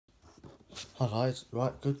Hi guys,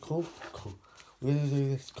 right, good call. Cool. We're gonna do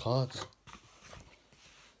this cards.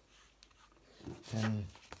 And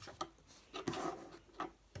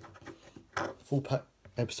full pack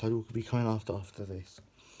episode will be coming after this.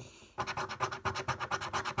 I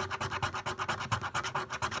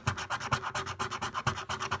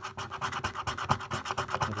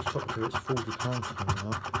just checked here, it's £40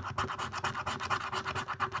 coming up.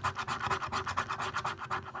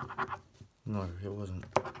 No, it wasn't.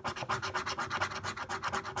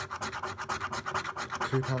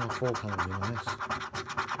 £2 or £4 to be honest.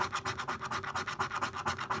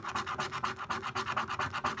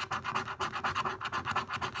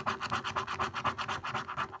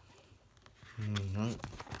 No.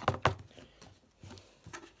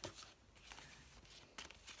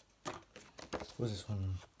 What's this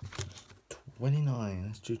one? 29.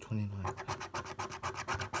 Let's do 29.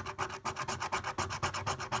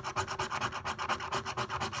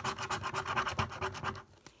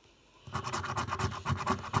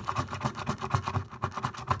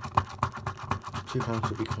 £2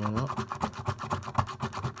 should be coming up.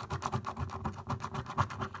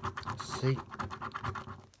 See,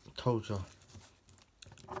 told ya.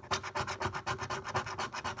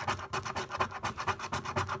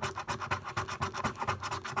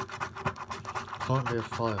 Can't be a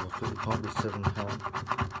 £5 because it can't be £7.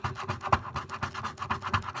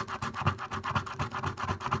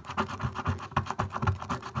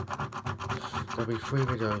 There'll be 3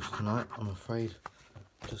 videos tonight, I'm afraid.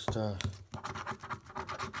 Just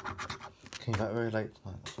came back very late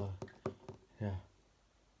tonight, so yeah.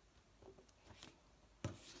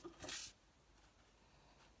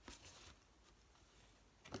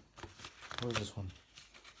 What is this one?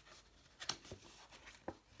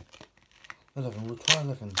 11, we'll try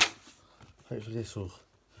 11. Hopefully this will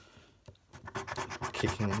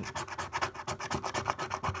kick in.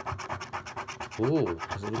 Oh,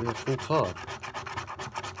 is it going to be a full card?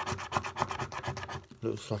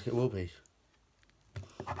 Looks like it will be.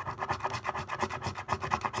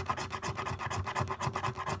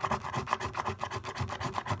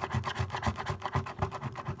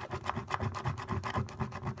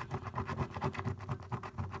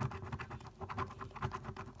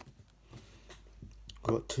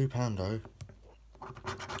 Got £2 though,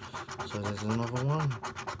 so there's another one.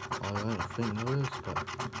 I don't think there is, but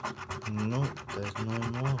no, there's no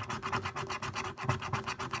more.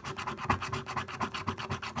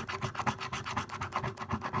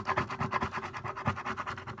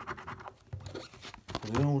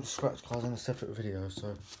 We're doing all the scratch cards in a separate video,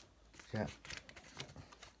 so yeah.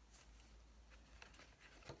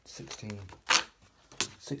 16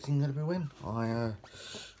 gonna be a win? I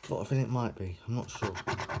got a feeling it might be, I'm not sure.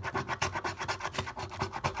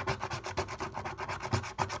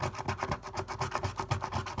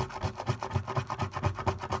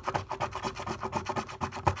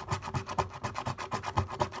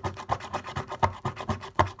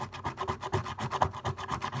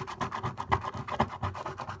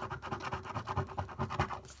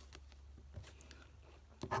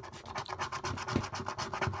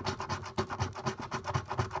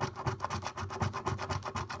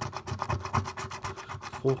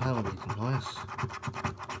 £4 would be nice.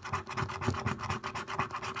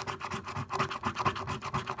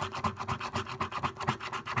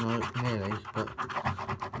 No, nearly, but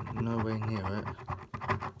nowhere near it.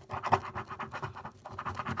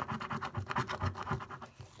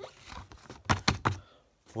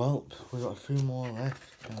 Well, we've got a few more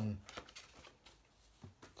left, and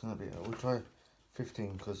we'll try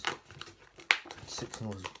 15 because 16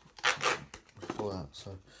 was before that,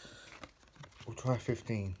 so we'll try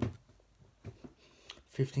 15.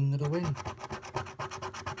 15 gonna win,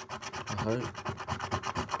 I hope.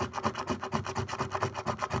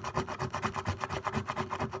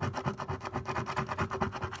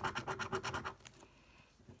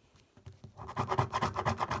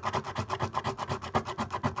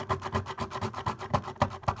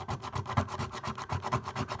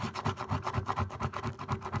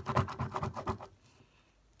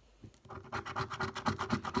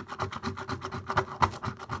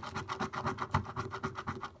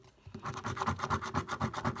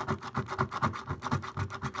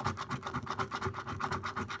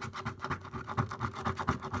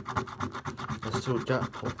 There's still a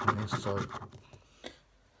jackpot in this, so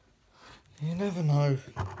you never know.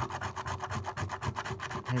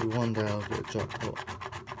 Maybe one day I'll get a jackpot.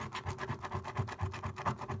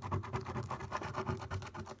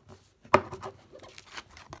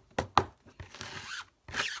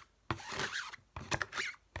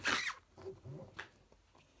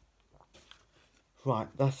 Right,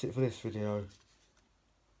 that's it for this video.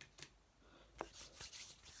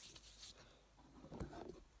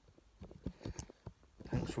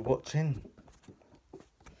 thanks for watching.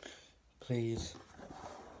 Please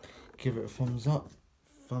give it a thumbs up,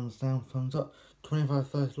 thumbs down, thumbs up.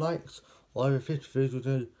 25-30 likes, or over 50 views, we'll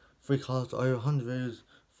do 3 cards. Over 100 views,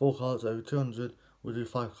 4 cards. Over 200, we'll do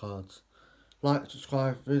 5 cards. Like,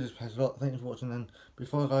 subscribe, videos pays a lot. Thank you for watching, and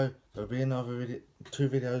before I go, there'll be another video, 2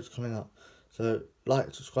 videos coming up. So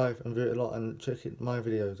like, subscribe and view it a lot, and check my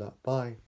videos out. Bye.